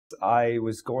I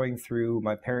was going through,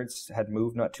 my parents had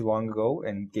moved not too long ago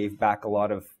and gave back a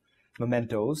lot of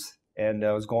mementos, and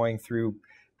I was going through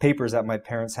papers that my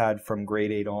parents had from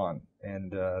grade 8 on,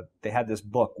 and they had this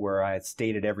book where I had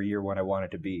stated every year what I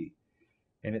wanted to be.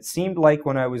 And it seemed like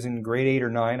when I was in grade 8 or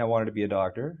 9, I wanted to be a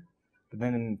doctor. But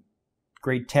then in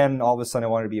grade 10, all of a sudden I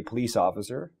wanted to be a police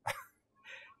officer.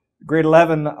 Grade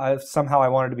 11, somehow I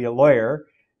wanted to be a lawyer.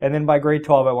 And then by grade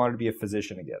 12, I wanted to be a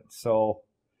physician again. So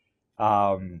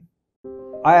I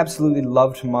absolutely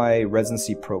loved my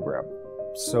residency program.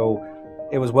 So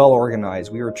it was well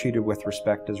organized. We were treated with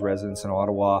respect as residents in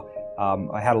Ottawa.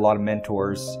 I had a lot of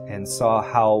mentors and saw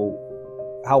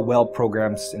how well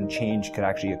programs and change could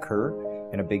actually occur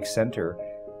in a big center.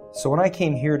 So when I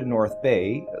came here to North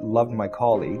Bay, loved my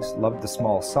colleagues, loved the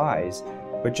small size,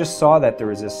 but just saw that there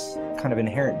was this kind of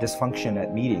inherent dysfunction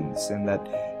at meetings and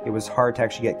that it was hard to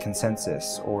actually get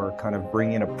consensus or kind of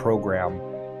bring in a program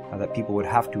that people would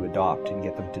have to adopt and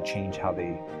get them to change how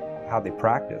they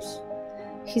practice.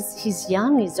 He's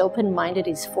young, he's open-minded,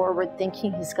 he's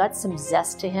forward-thinking, he's got some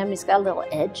zest to him, he's got a little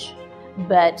edge,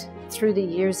 but through the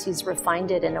years he's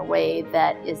refined it in a way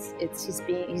that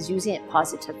he's using it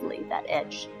positively, that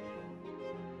edge.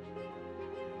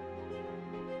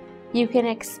 You can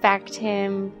expect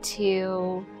him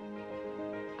to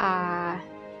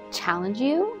challenge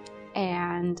you,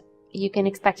 and you can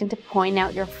expect him to point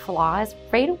out your flaws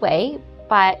right away,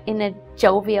 but in a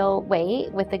jovial way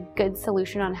with a good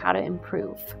solution on how to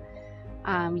improve.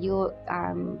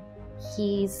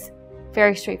 He's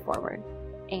very straightforward,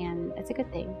 and it's a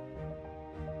good thing.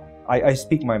 I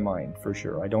speak my mind, for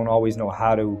sure. I don't always know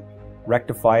how to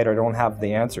rectify it, or I don't have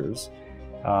the answers.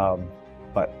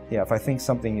 But yeah, if I think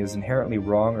something is inherently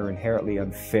wrong or inherently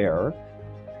unfair,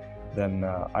 then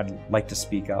I'd like to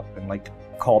speak up and like to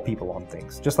call people on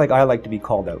things. Just like I like to be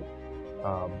called out.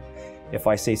 If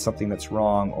I say something that's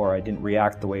wrong or I didn't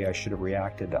react the way I should have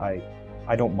reacted, I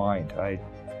don't mind.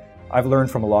 I've learned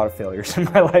from a lot of failures in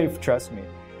my life, trust me.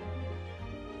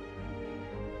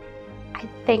 I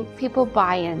think people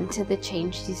buy into the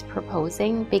change he's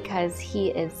proposing because he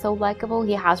is so likable.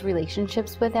 He has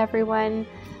relationships with everyone.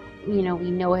 You know, we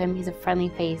know him, he's a friendly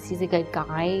face, he's a good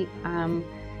guy.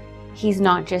 He's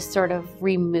not just sort of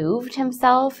removed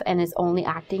himself and is only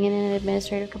acting in an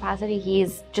administrative capacity.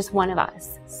 He's just one of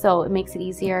us. So it makes it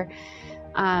easier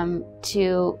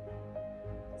to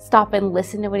stop and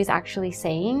listen to what he's actually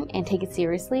saying and take it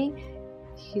seriously.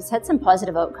 He's had some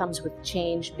positive outcomes with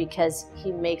change because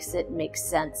he makes it make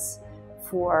sense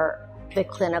for the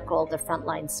clinical, the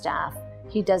frontline staff.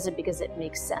 He does it because it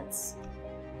makes sense.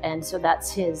 And so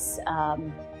that's his,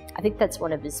 I think that's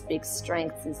one of his big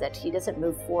strengths, is that he doesn't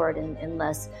move forward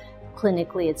unless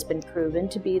clinically it's been proven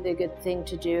to be the good thing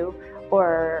to do,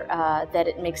 or that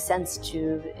it makes sense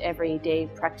to everyday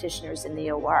practitioners in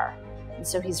the OR. And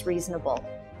so he's reasonable.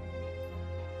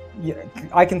 Yeah,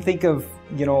 I can think of,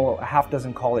 you know, a half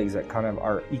dozen colleagues that kind of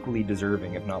are equally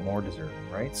deserving, if not more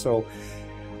deserving, right? So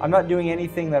I'm not doing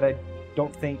anything that I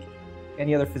don't think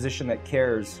any other physician that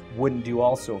cares wouldn't do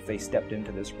also if they stepped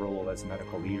into this role as a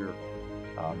medical leader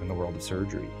in the world of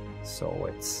surgery. So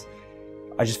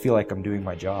I just feel like I'm doing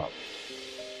my job,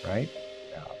 right?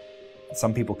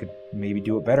 Some people could maybe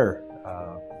do it better,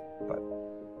 but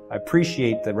I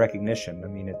appreciate the recognition. I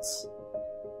mean, it's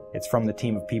from the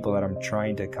team of people that I'm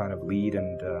trying to kind of lead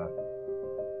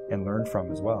and learn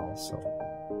from as well. So,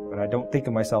 but I don't think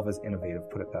of myself as innovative,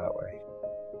 put it that way.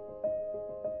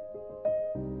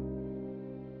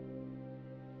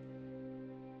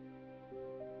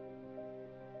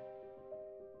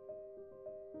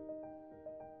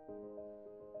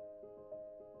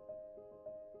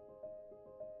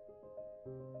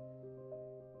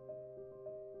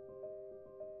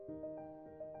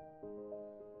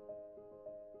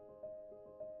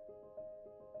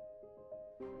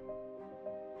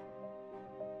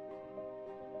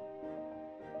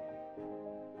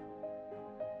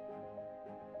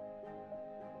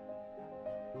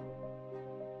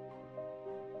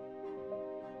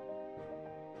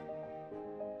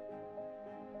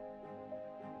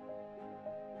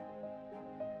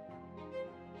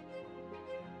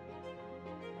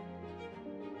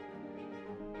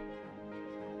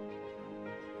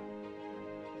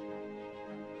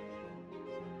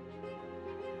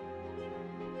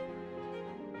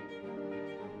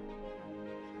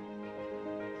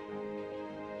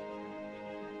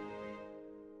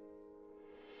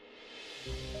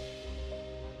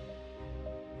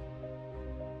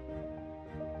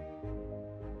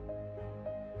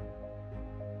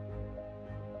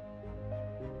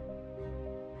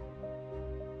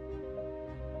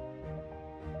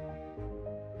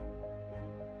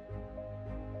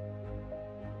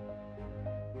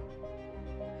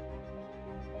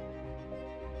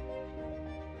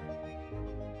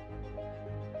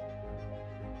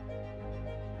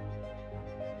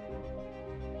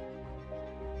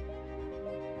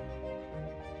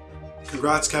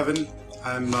 Congrats, Kevin.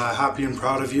 I'm happy and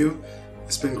proud of you.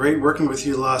 It's been great working with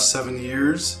you the last 7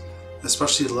 years,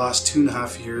 especially the last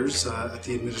 2.5 years at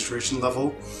the administration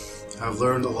level. I've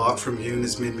learned a lot from you and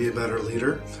it's made me a better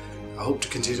leader. I hope to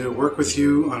continue to work with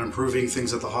you on improving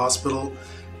things at the hospital,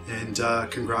 and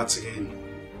congrats again.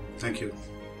 Thank you.